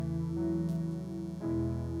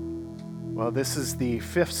Well, this is the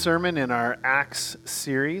fifth sermon in our Acts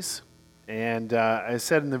series. And I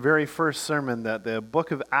said in the very first sermon that the book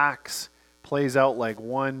of Acts plays out like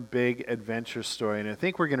one big adventure story. And I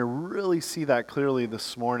think we're going to really see that clearly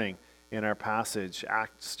this morning in our passage,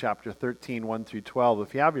 Acts chapter 13, 1 through 12.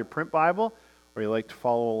 If you have your print Bible or you like to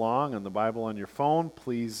follow along on the Bible on your phone,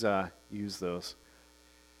 please use those.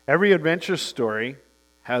 Every adventure story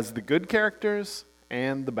has the good characters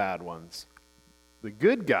and the bad ones. The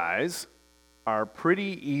good guys are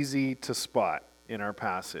pretty easy to spot in our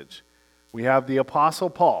passage. We have the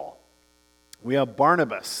Apostle Paul, we have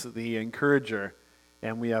Barnabas, the encourager,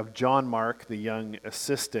 and we have John Mark, the young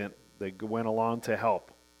assistant that went along to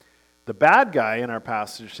help. The bad guy in our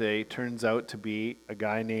passage today turns out to be a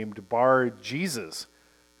guy named Bar-Jesus,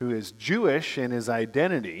 who is Jewish in his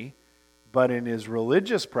identity, but in his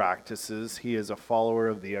religious practices, he is a follower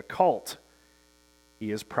of the occult.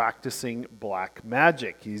 He is practicing black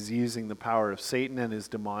magic. He's using the power of Satan and his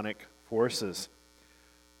demonic forces.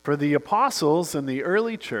 For the apostles in the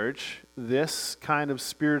early church, this kind of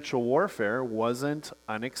spiritual warfare wasn't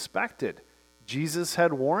unexpected. Jesus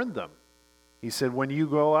had warned them. He said, when you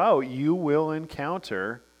go out, you will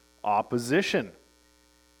encounter opposition.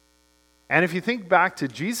 And if you think back to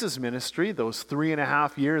Jesus' ministry, those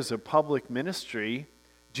 3.5 years of public ministry,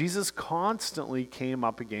 Jesus constantly came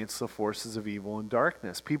up against the forces of evil and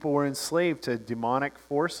darkness. People were enslaved to demonic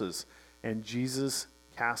forces, and Jesus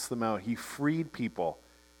cast them out. He freed people.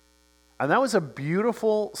 And that was a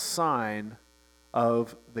beautiful sign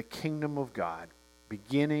of the kingdom of God,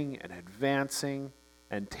 beginning and advancing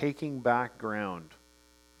and taking back ground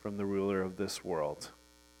from the ruler of this world.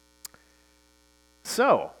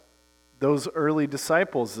 So, those early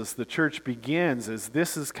disciples, as the church begins, as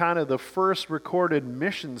this is kind of the first recorded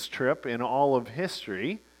missions trip in all of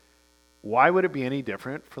history, why would it be any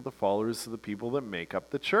different for the followers of the people that make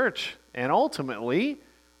up the church? And ultimately,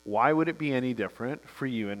 why would it be any different for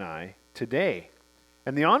you and I today?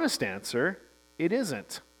 And the honest answer, it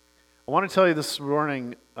isn't. I want to tell you this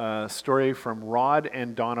morning a story from Rod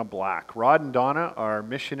and Donna Black. Rod and Donna are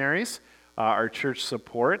missionaries our church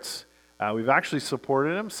supports. We've actually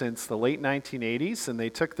supported them since the late 1980s, and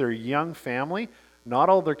they took their young family. Not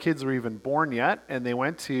all their kids were even born yet, and they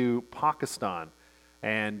went to Pakistan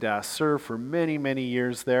and served for many, many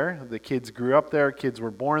years there. The kids grew up there, kids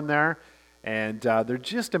were born there, and they're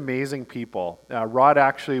just amazing people. Rod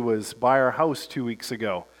actually was by our house 2 weeks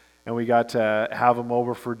ago, and we got to have him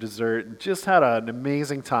over for dessert, and just had an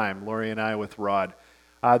amazing time, Lori and I, with Rod.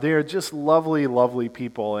 They are just lovely, lovely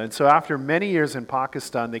people. And so after many years in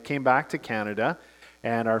Pakistan, they came back to Canada,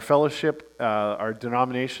 and our fellowship, our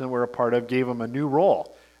denomination that we're a part of, gave them a new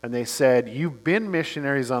role. And they said, you've been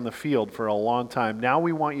missionaries on the field for a long time. Now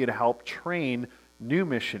we want you to help train new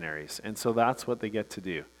missionaries. And so that's what they get to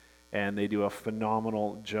do. And they do a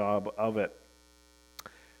phenomenal job of it.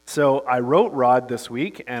 So I wrote Rod this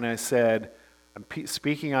week, and I said, I'm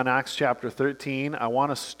speaking on Acts chapter 13. I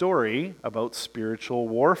want a story about spiritual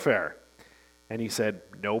warfare. And he said,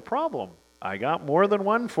 no problem. I got more than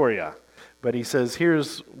one for you. But he says,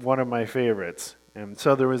 here's one of my favorites. And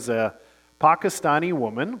so there was a Pakistani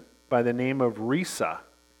woman by the name of Risa.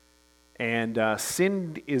 And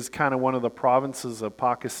Sindh is kind of one of the provinces of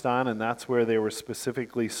Pakistan, and that's where they were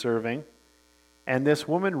specifically serving. And this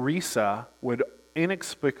woman, Risa, would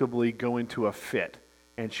inexplicably go into a fit.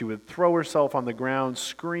 And she would throw herself on the ground,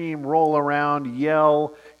 scream, roll around,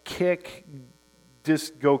 yell, kick,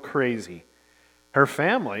 just go crazy. Her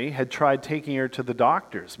family had tried taking her to the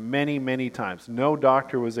doctors many, many times. No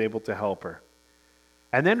doctor was able to help her.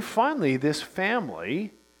 And then finally, this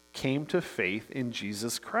family came to faith in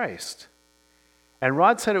Jesus Christ. And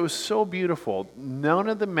Rod said it was so beautiful. None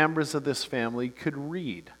of the members of this family could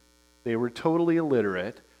read. They were totally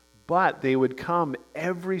illiterate, but they would come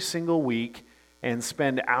every single week and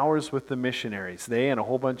spend hours with the missionaries, they and a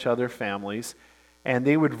whole bunch of other families, and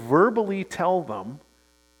they would verbally tell them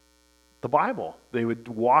the Bible. They would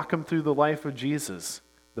walk them through the life of Jesus,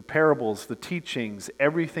 the parables, the teachings,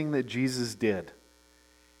 everything that Jesus did.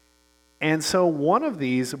 And so one of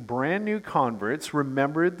these brand new converts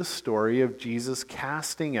remembered the story of Jesus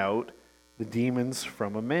casting out the demons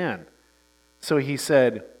from a man. So he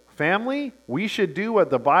said, family, we should do what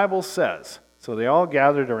the Bible says. So they all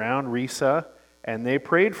gathered around Risa, and they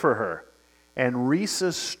prayed for her. And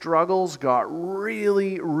Risa's struggles got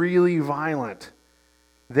really, really violent.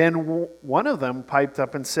 Then one of them piped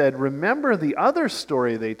up and said, remember the other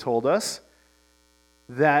story they told us,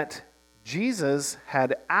 that Jesus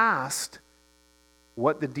had asked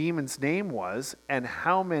what the demon's name was and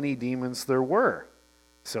how many demons there were.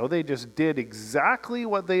 So they just did exactly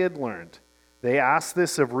what they had learned. They asked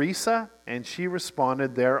this of Risa, and she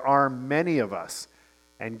responded, "There are many of us,"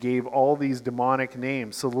 and gave all these demonic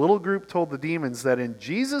names. So the little group told the demons that in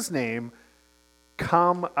Jesus' name,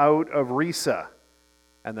 come out of Risa.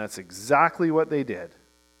 And that's exactly what they did.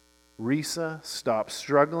 Risa stopped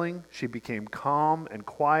struggling. She became calm and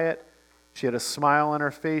quiet. She had a smile on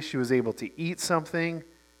her face. She was able to eat something.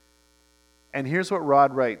 And here's what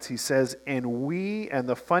Rod writes. He says, and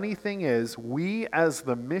the funny thing is, we as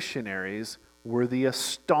the missionaries were the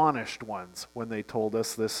astonished ones when they told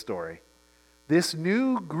us this story. This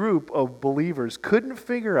new group of believers couldn't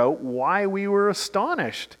figure out why we were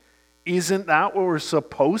astonished. Isn't that what we're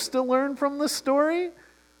supposed to learn from the story?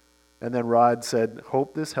 And then Rod said,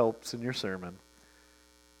 hope this helps in your sermon.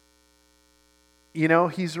 You know,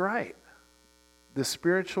 he's right. The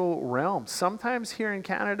spiritual realm. Sometimes here in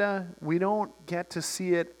Canada, we don't get to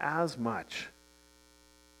see it as much.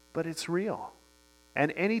 But it's real.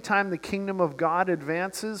 And anytime the kingdom of God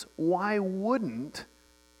advances, why wouldn't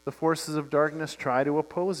the forces of darkness try to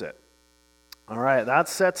oppose it? All right, that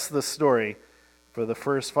sets the story for the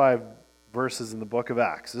first 5 verses in the book of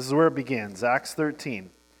Acts. This is where it begins, Acts 13.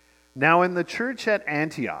 Now in the church at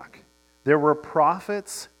Antioch, there were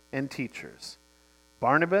prophets and teachers.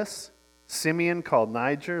 Barnabas, Simeon called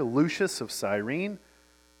Niger, Lucius of Cyrene,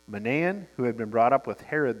 Manaen, who had been brought up with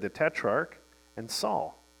Herod the Tetrarch, and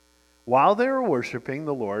Saul. While they were worshiping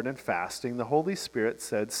the Lord and fasting, the Holy Spirit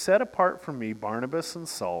said, set apart for me Barnabas and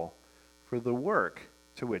Saul for the work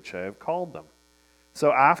to which I have called them.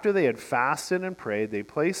 So after they had fasted and prayed, they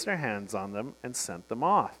placed their hands on them and sent them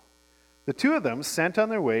off. The 2 of them, sent on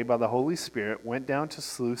their way by the Holy Spirit, went down to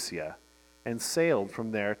Seleucia and sailed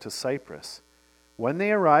from there to Cyprus. When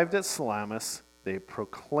they arrived at Salamis, they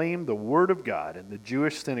proclaimed the word of God in the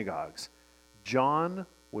Jewish synagogues. John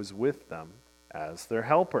was with them as their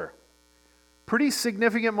helper. Pretty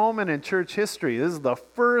significant moment in church history. This is the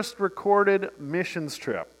first recorded missions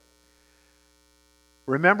trip.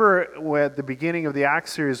 Remember at the beginning of the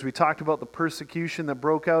Acts series, we talked about the persecution that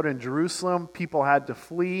broke out in Jerusalem. People had to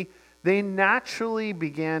flee. They naturally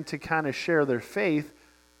began to kind of share their faith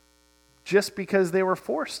just because they were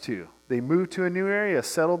forced to. They moved to a new area,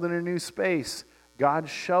 settled in a new space. God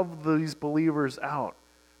shoved these believers out.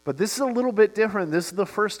 But this is a little bit different. This is the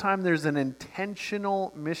first time there's an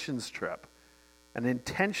intentional missions trip, an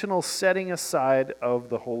intentional setting aside of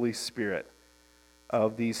the Holy Spirit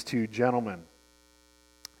of these 2 gentlemen.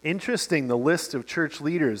 Interesting, the list of church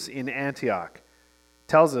leaders in Antioch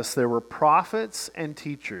tells us there were prophets and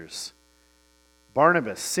teachers.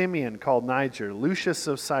 Barnabas, Simeon called Niger, Lucius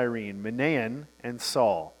of Cyrene, Manaen, and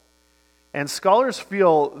Saul. And scholars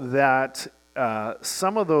feel that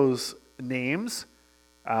some of those names,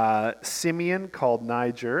 Simeon called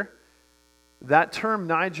Niger, that term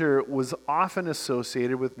Niger was often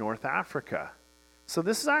associated with North Africa. So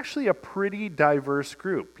this is actually a pretty diverse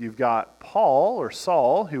group. You've got Paul or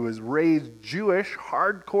Saul, who was raised Jewish,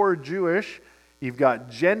 hardcore Jewish. You've got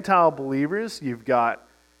Gentile believers. You've got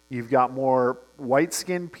more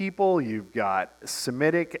white-skinned people. You've got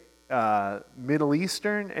Semitic, Middle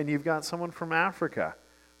Eastern, and you've got someone from Africa.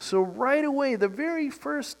 So right away, the very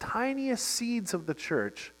first tiniest seeds of the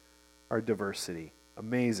church are diversity.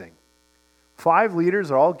 Amazing. 5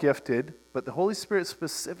 leaders are all gifted, but the Holy Spirit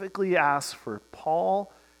specifically asks for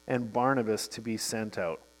Paul and Barnabas to be sent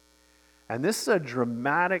out. And this is a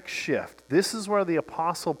dramatic shift. This is where the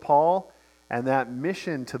Apostle Paul and that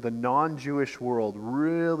mission to the non-Jewish world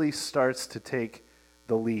really starts to take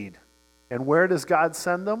the lead. And where does God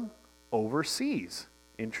send them? Overseas,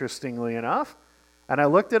 interestingly enough. And I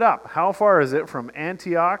looked it up. How far is it from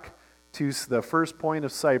Antioch to the first point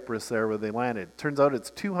of Cyprus there where they landed? Turns out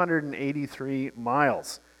it's 283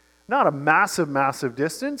 miles. Not a massive, massive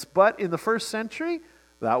distance, but in the first century,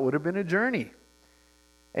 that would have been a journey.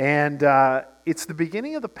 And it's the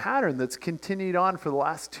beginning of the pattern that's continued on for the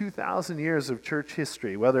last 2,000 years of church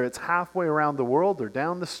history. Whether it's halfway around the world or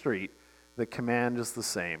down the street, the command is the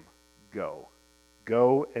same. Go.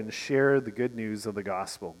 Go and share the good news of the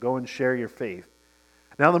gospel. Go and share your faith.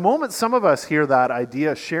 Now, the moment some of us hear that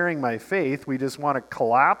idea, sharing my faith, we just want to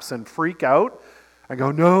collapse and freak out. I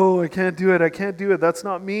go, no, I can't do it. I can't do it. That's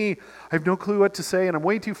not me. I have no clue what to say, and I'm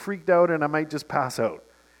way too freaked out, and I might just pass out.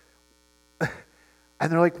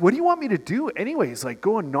 And they're like, what do you want me to do anyways? Like,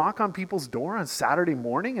 go and knock on people's door on Saturday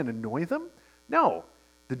morning and annoy them? No.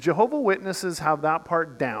 The Jehovah's Witnesses have that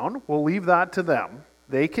part down. We'll leave that to them.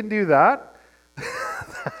 They can do that.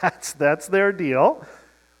 That's their deal.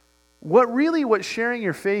 What sharing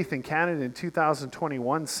your faith in Canada in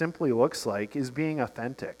 2021 simply looks like is being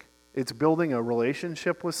authentic. It's building a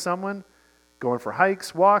relationship with someone, going for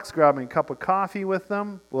hikes, walks, grabbing a cup of coffee with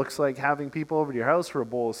them. Looks like having people over to your house for a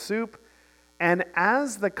bowl of soup. And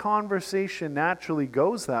as the conversation naturally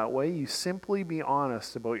goes that way, you simply be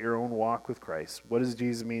honest about your own walk with Christ. What does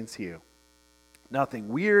Jesus mean to you? Nothing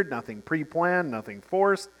weird, nothing pre-planned, nothing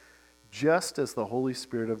forced, just as the Holy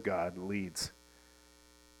Spirit of God leads.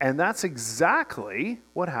 And that's exactly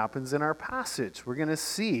what happens in our passage. We're going to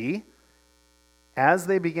see, as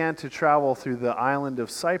they began to travel through the island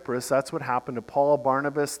of Cyprus, that's what happened to Paul,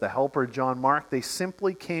 Barnabas, the helper John Mark. They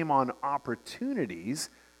simply came on opportunities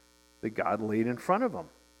that God laid in front of them,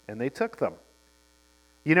 and they took them.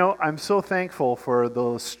 You know, I'm so thankful for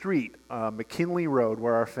the street, McKinley Road,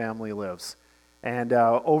 where our family lives. And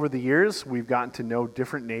over the years, we've gotten to know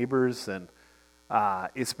different neighbors, and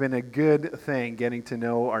it's been a good thing getting to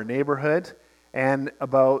know our neighborhood. And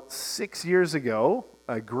about 6 years ago,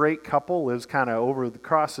 a great couple lives kind of over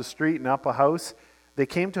across the street and up a house. They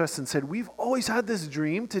came to us and said, we've always had this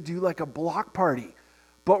dream to do like a block party,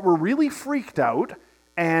 but we're really freaked out,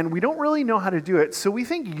 and we don't really know how to do it. So we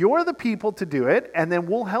think you're the people to do it, and then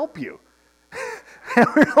we'll help you. And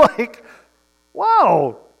we're like,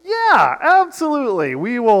 wow. Yeah, absolutely.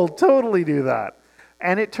 We will totally do that.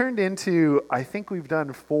 And it turned into, I think we've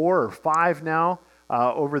done 4 or 5 now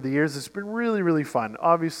over the years. It's been really, really fun.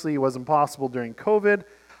 Obviously, it wasn't possible during COVID,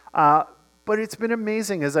 but it's been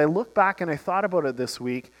amazing. As I look back and I thought about it this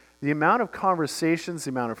week, the amount of conversations, the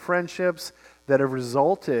amount of friendships that have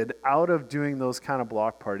resulted out of doing those kind of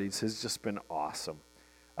block parties has just been awesome.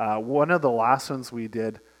 One of the last ones we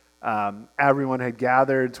did, everyone had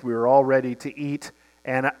gathered. We were all ready to eat.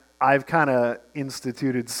 And I've kind of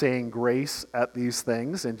instituted saying grace at these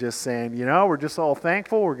things and just saying, you know, we're just all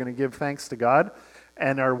thankful. We're going to give thanks to God.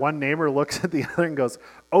 And our one neighbor looks at the other and goes,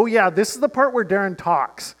 oh yeah, this is the part where Darren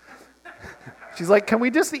talks. She's like, can we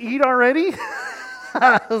just eat already?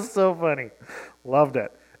 That was so funny. Loved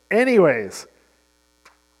it. Anyways,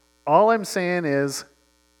 all I'm saying is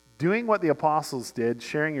doing what the apostles did,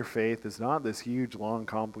 sharing your faith, is not this huge, long,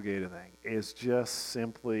 complicated thing. It's just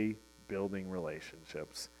simply building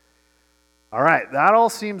relationships. All right, that all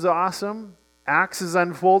seems awesome. Acts is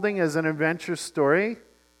unfolding as an adventure story,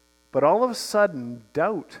 but all of a sudden,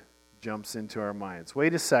 doubt jumps into our minds.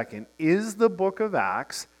 Wait a second, is the book of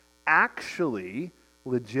Acts actually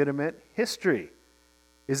legitimate history?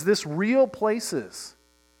 Is this real places?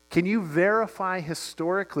 Can you verify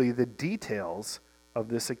historically the details of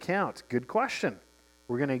this account? Good question.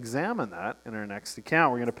 We're going to examine that in our next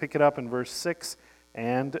account. We're going to pick it up in verse 6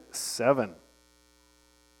 and 7.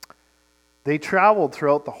 They traveled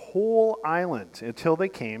throughout the whole island until they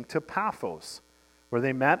came to Paphos, where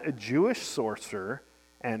they met a Jewish sorcerer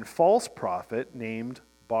and false prophet named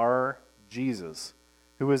Bar-Jesus,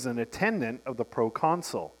 who was an attendant of the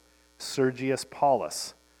proconsul, Sergius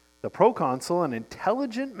Paulus. The proconsul, an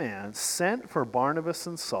intelligent man, sent for Barnabas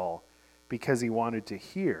and Saul because he wanted to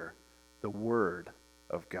hear the word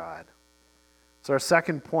of God. So our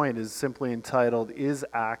second point is simply entitled, Is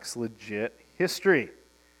Acts Legit History?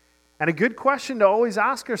 And a good question to always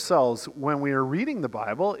ask ourselves when we are reading the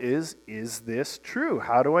Bible is this true?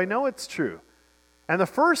 How do I know it's true? And the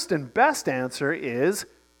first and best answer is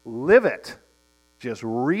live it. Just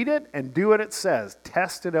read it and do what it says.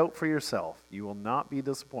 Test it out for yourself. You will not be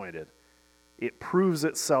disappointed. It proves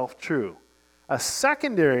itself true. A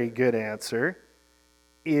secondary good answer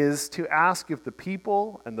is to ask if the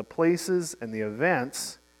people and the places and the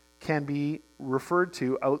events can be referred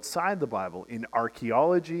to outside the Bible in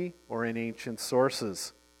archaeology or in ancient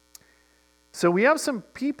sources. So we have some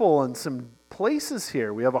people and some places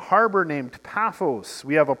here. We have a harbor named Paphos.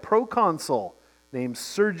 We have a proconsul named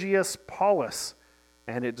Sergius Paulus,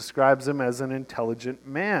 and it describes him as an intelligent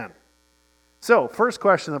man. So, first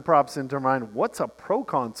question that pops into our mind, what's a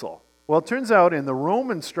proconsul? Well, it turns out in the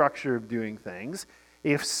Roman structure of doing things,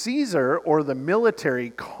 if Caesar or the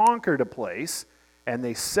military conquered a place and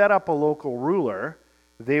they set up a local ruler,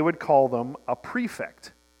 they would call them a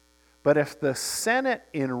prefect. But if the Senate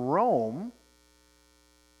in Rome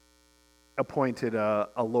appointed a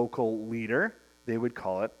local leader, they would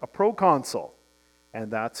call it a proconsul.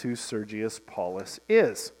 And that's who Sergius Paulus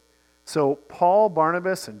is. So Paul,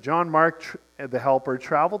 Barnabas, and John Mark, the helper,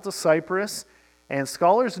 traveled to Cyprus, and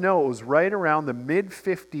scholars know it was right around the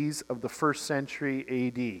mid-50s of the first century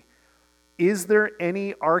A.D. Is there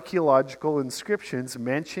any archaeological inscriptions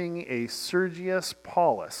mentioning a Sergius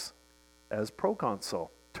Paulus as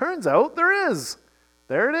proconsul? Turns out there is.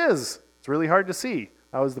 There it is. It's really hard to see.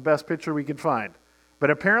 That was the best picture we could find. But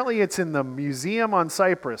apparently it's in the museum on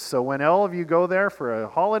Cyprus. So when all of you go there for a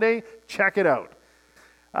holiday, check it out.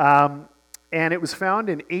 And it was found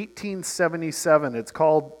in 1877. It's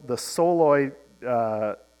called the Soloi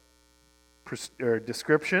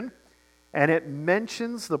description, and it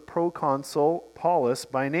mentions the proconsul Paulus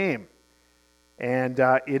by name. And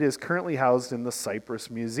it is currently housed in the Cyprus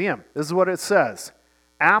Museum. This is what it says.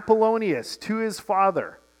 Apollonius, to his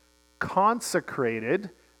father, consecrated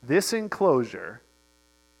this enclosure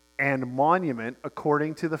and monument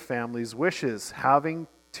according to the family's wishes, having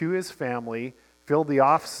to his family filled the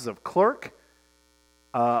offices of clerk,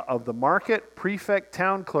 of the market, prefect,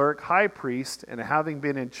 town clerk, high priest, and having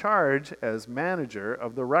been in charge as manager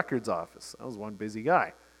of the records office. That was one busy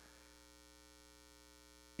guy.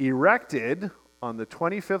 Erected on the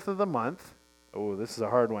 25th of the month, oh, this is a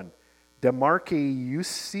hard one,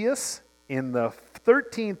 Demarchiusius, in the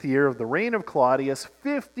 13th year of the reign of Claudius,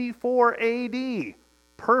 54 AD.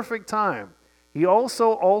 Perfect time. He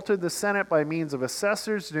also altered the Senate by means of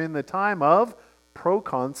assessors during the time of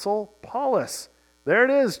proconsul Paulus. There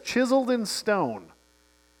it is, chiseled in stone.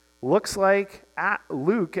 Looks like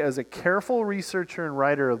Luke, as a careful researcher and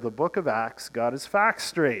writer of the book of Acts, got his facts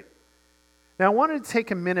straight. Now, I wanted to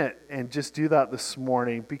take a minute and just do that this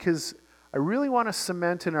morning because I really want to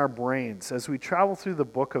cement in our brains as we travel through the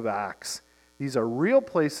book of Acts. These are real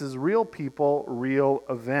places, real people, real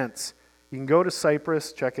events. You can go to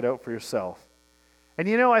Cyprus, check it out for yourself. And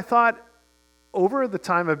you know, I thought, over the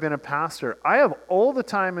time I've been a pastor, I have all the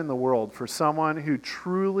time in the world for someone who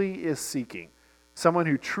truly is seeking, someone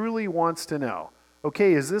who truly wants to know,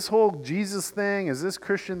 okay, is this whole Jesus thing, is this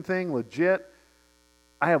Christian thing legit?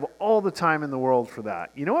 I have all the time in the world for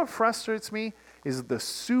that. You know what frustrates me is the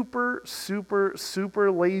super, super,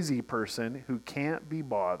 super lazy person who can't be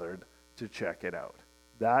bothered to check it out.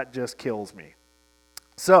 That just kills me.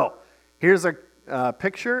 So, here's a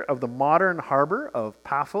picture of the modern harbor of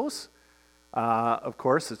Paphos. Of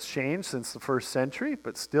course, it's changed since the first century,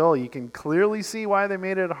 but still, you can clearly see why they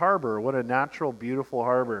made it a harbor. What a natural, beautiful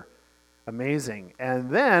harbor. Amazing.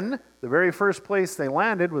 And then, the very first place they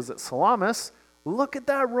landed was at Salamis. Look at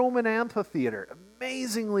that Roman amphitheater,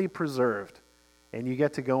 amazingly preserved. And you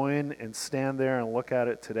get to go in and stand there and look at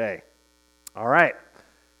it today. All right.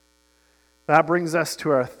 That brings us to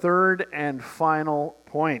our third and final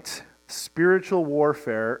point. Spiritual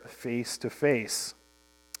warfare face to face.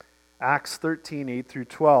 Acts 13, 8 through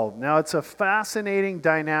 12. Now, it's a fascinating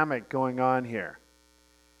dynamic going on here.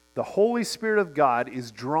 The Holy Spirit of God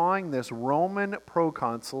is drawing this Roman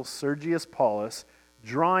proconsul, Sergius Paulus,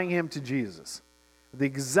 drawing him to Jesus. At the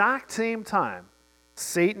exact same time,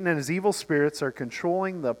 Satan and his evil spirits are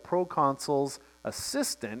controlling the proconsul's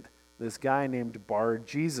assistant, this guy named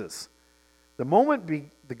Bar-Jesus. The moment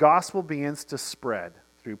the gospel begins to spread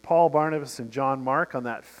through Paul, Barnabas, and John Mark on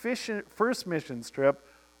that first missions trip,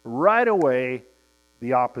 right away,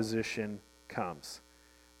 the opposition comes.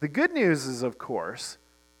 The good news is, of course,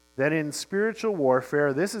 that in spiritual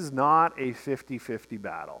warfare, this is not a 50-50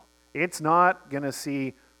 battle. It's not going to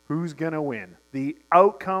see who's going to win. The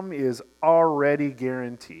outcome is already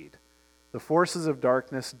guaranteed. The forces of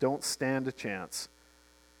darkness don't stand a chance.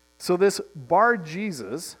 So this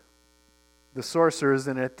Bar-Jesus, the sorcerer, is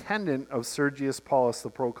an attendant of Sergius Paulus, the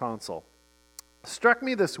proconsul. Struck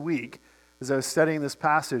me this week as I was studying this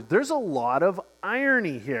passage, there's a lot of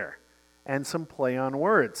irony here and some play on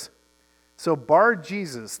words. So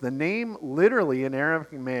Bar-Jesus, the name literally in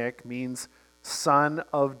Aramaic means son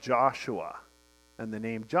of Joshua. And the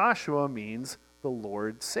name Joshua means the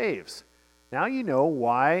Lord saves. Now you know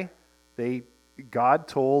why God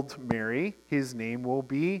told Mary his name will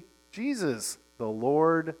be Jesus, the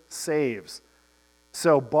Lord saves.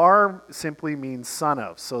 So Bar simply means son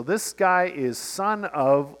of. So this guy is son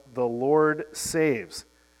of the Lord saves.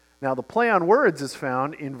 Now the play on words is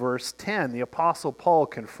found in verse 10. The Apostle Paul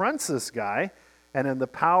confronts this guy and in the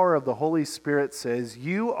power of the Holy Spirit says,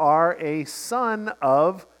 "You are a son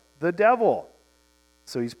of the devil."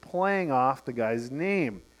 So he's playing off the guy's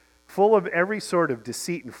name. Full of every sort of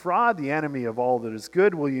deceit and fraud, the enemy of all that is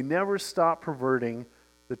good, will you never stop perverting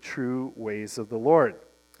the true ways of the Lord?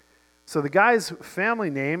 So the guy's family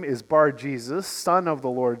name is Bar-Jesus, son of the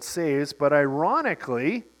Lord saves, but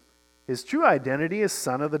ironically, his true identity is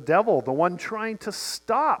son of the devil, the one trying to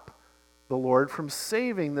stop the Lord from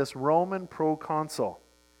saving this Roman proconsul.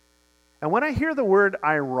 And when I hear the word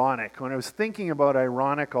ironic, when I was thinking about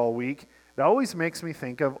ironic all week, it always makes me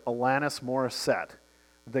think of Alanis Morissette,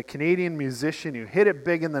 the Canadian musician who hit it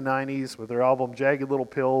big in the 90s with her album Jagged Little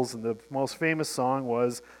Pills, and the most famous song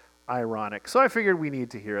was Ironic. So I figured we need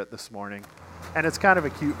to hear it this morning. And it's kind of a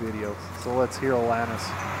cute video, so let's hear Alanis.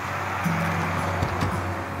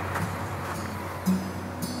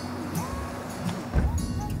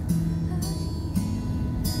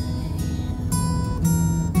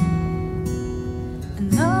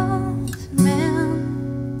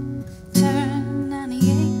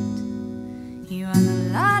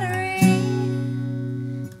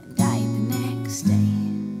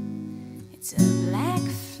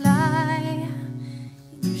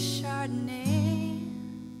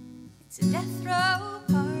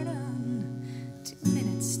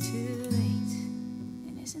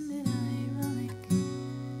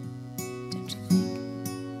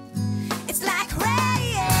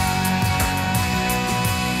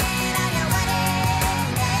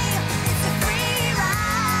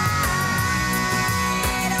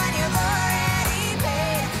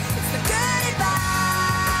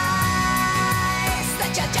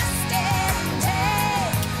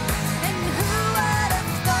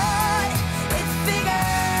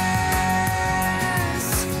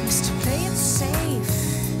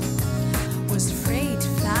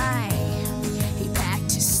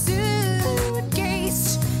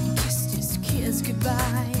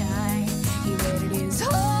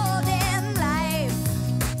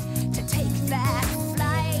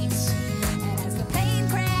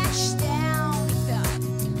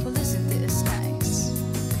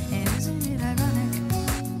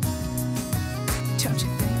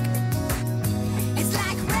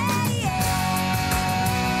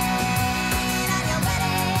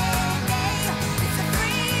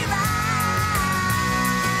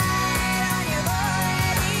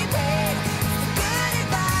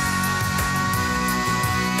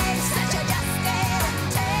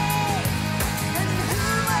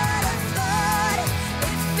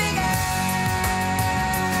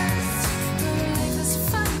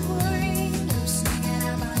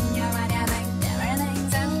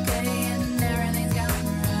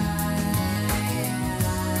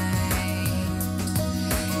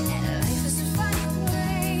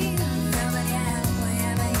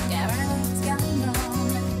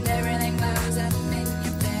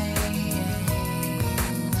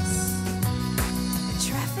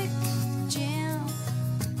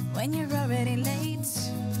 when you're already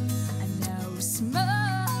late. And no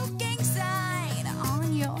smoking sign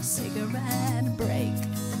on your cigarette break.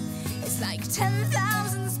 It's like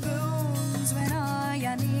 10,000 spoons when all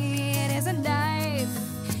you need is a knife.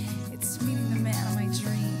 It's meeting the man of my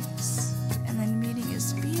dreams and then meeting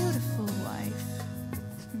his beautiful wife.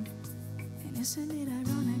 And isn't it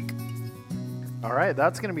ironic? All right,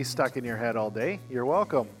 that's going to be stuck in your head all day. You're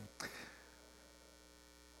welcome.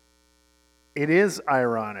 It is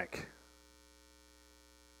ironic.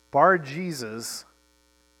 Bar Jesus,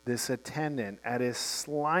 this attendant, at his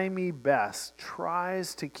slimy best,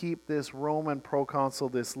 tries to keep this Roman proconsul,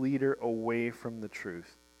 this leader, away from the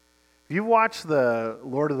truth. If you've watched the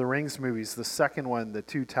Lord of the Rings movies, the second one, The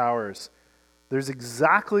Two Towers, there's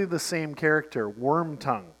exactly the same character,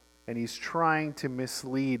 Wormtongue, and he's trying to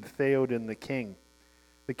mislead Theoden the king.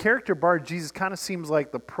 The character Bar Jesus kind of seems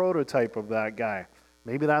like the prototype of that guy.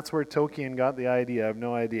 Maybe that's where Tolkien got the idea. I have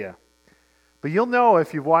no idea. But you'll know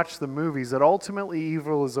if you've watched the movies that ultimately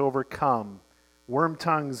evil is overcome.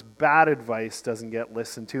 Wormtongue's bad advice doesn't get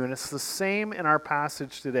listened to. And it's the same in our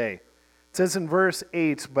passage today. It says in verse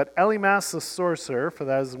 8, "But Elymas the sorcerer," for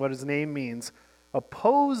that is what his name means,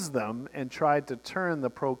 "opposed them and tried to turn the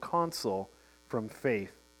proconsul from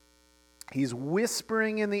faith." He's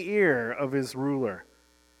whispering in the ear of his ruler.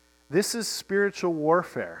 This is spiritual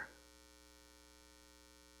warfare.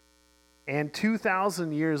 And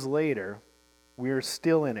 2,000 years later, we are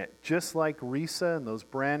still in it, just like Risa and those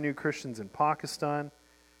brand new Christians in Pakistan.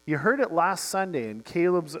 You heard it last Sunday in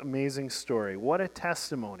Caleb's amazing story. What a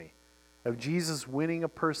testimony of Jesus winning a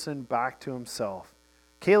person back to himself.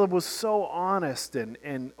 Caleb was so honest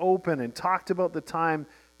and open and talked about the time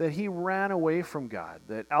that he ran away from God,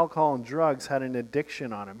 that alcohol and drugs had an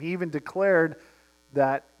addiction on him. He even declared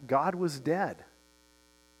that God was dead.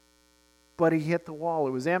 But he hit the wall.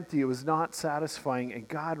 It was empty. It was not satisfying. And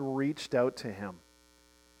God reached out to him.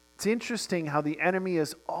 It's interesting how the enemy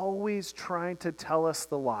is always trying to tell us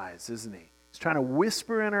the lies, isn't he? He's trying to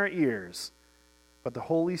whisper in our ears. But the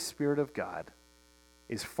Holy Spirit of God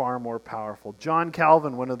is far more powerful. John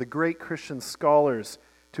Calvin, one of the great Christian scholars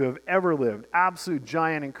to have ever lived, absolute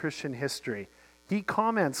giant in Christian history, he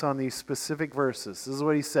comments on these specific verses. This is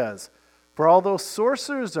what he says. "For although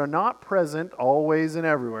sorcerers are not present always and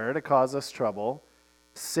everywhere to cause us trouble,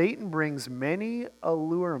 Satan brings many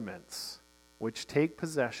allurements which take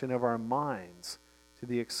possession of our minds to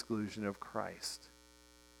the exclusion of Christ.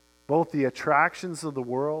 Both the attractions of the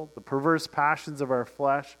world, the perverse passions of our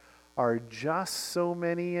flesh, are just so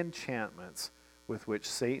many enchantments with which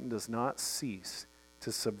Satan does not cease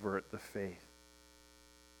to subvert the faith."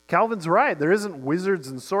 Calvin's right. There isn't wizards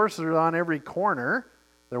and sorcerers on every corner.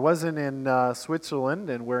 There wasn't in Switzerland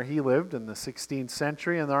and where he lived in the 16th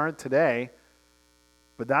century, and there aren't today.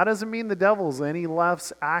 But that doesn't mean the devil's any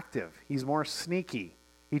less active. He's more sneaky.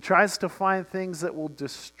 He tries to find things that will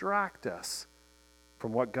distract us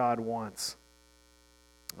from what God wants.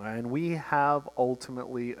 And we have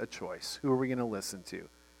ultimately a choice. Who are we going to listen to?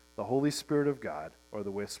 The Holy Spirit of God or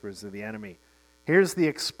the whispers of the enemy? Here's the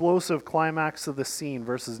explosive climax of the scene,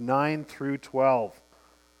 verses 9 through 12.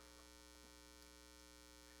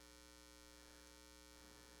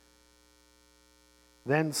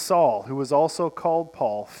 Then Saul, who was also called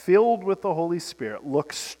Paul, filled with the Holy Spirit,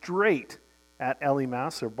 looked straight at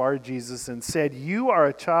Elymas, or Bar Jesus, and said, "You are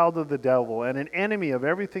a child of the devil and an enemy of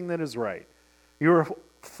everything that is right. You are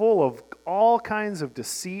full of all kinds of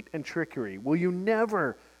deceit and trickery. Will you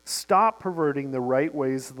never stop perverting the right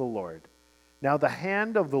ways of the Lord? Now the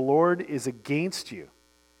hand of the Lord is against you.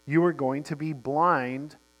 You are going to be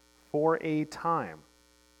blind for a time,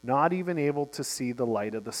 not even able to see the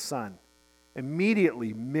light of the sun."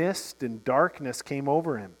 Immediately, mist and darkness came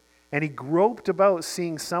over him, and he groped about,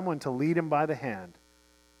 seeing someone to lead him by the hand.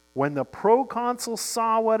 When the proconsul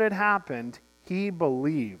saw what had happened, he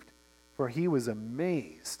believed, for he was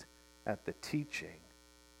amazed at the teaching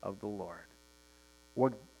of the Lord.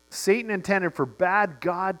 What Satan intended for bad,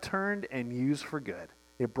 God turned and used for good.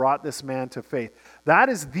 It brought this man to faith. That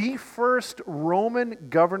is the first Roman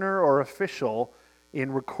governor or official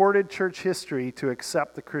in recorded church history to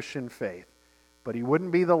accept the Christian faith. But he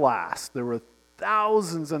wouldn't be the last. There were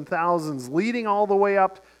thousands and thousands leading all the way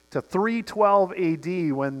up to 312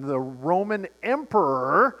 AD when the Roman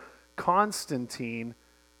emperor Constantine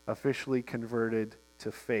officially converted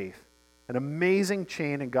to faith. An amazing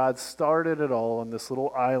chain, and God started it all on this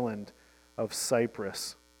little island of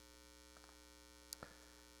Cyprus.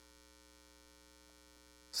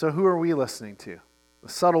 So who are we listening to? The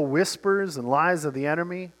subtle whispers and lies of the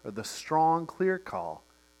enemy, or the strong, clear call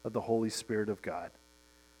of the Holy Spirit of God?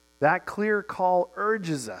 That clear call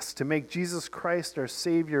urges us to make Jesus Christ our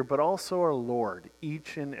Savior, but also our Lord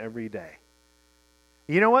each and every day.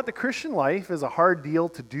 You know what? The Christian life is a hard deal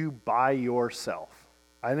to do by yourself.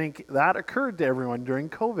 I think that occurred to everyone during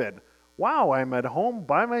COVID. Wow, I'm at home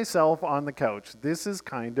by myself on the couch. This is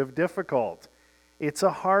kind of difficult. It's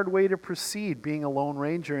a hard way to proceed, being a lone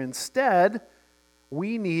ranger. Instead,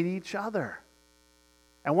 we need each other.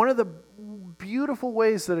 And one of the beautiful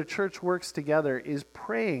ways that a church works together is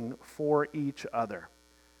praying for each other.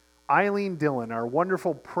 Eileen Dillon, our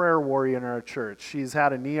wonderful prayer warrior in our church, she's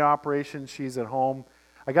had a knee operation. She's at home.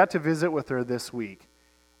 I got to visit with her this week.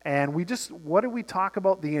 And what did we talk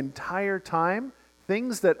about the entire time?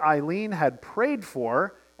 Things that Eileen had prayed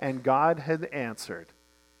for and God had answered.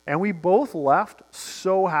 And we both left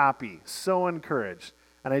so happy, so encouraged.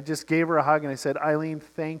 And I just gave her a hug and I said, Eileen,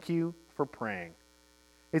 thank you for praying.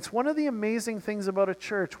 It's one of the amazing things about a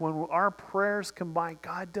church. When our prayers combine,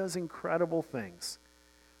 God does incredible things.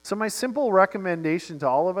 So my simple recommendation to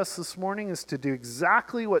all of us this morning is to do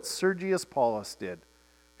exactly what Sergius Paulus did.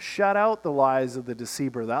 Shut out the lies of the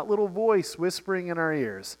deceiver, that little voice whispering in our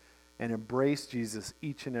ears, and embrace Jesus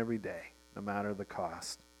each and every day, no matter the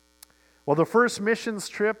cost. Well, the first missions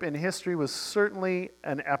trip in history was certainly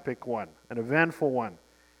an epic one, an eventful one.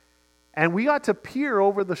 And we got to peer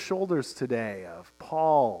over the shoulders today of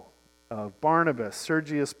Paul, of Barnabas,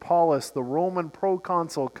 Sergius Paulus, the Roman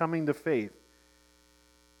proconsul coming to faith.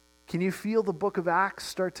 Can you feel the book of Acts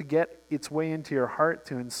start to get its way into your heart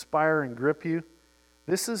to inspire and grip you?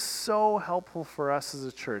 This is so helpful for us as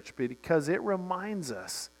a church because it reminds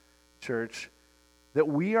us, church, that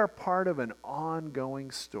we are part of an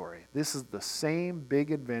ongoing story. This is the same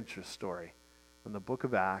big adventure story from the book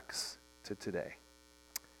of Acts to today.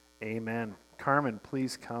 Amen. Carmen,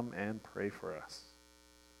 please come and pray for us.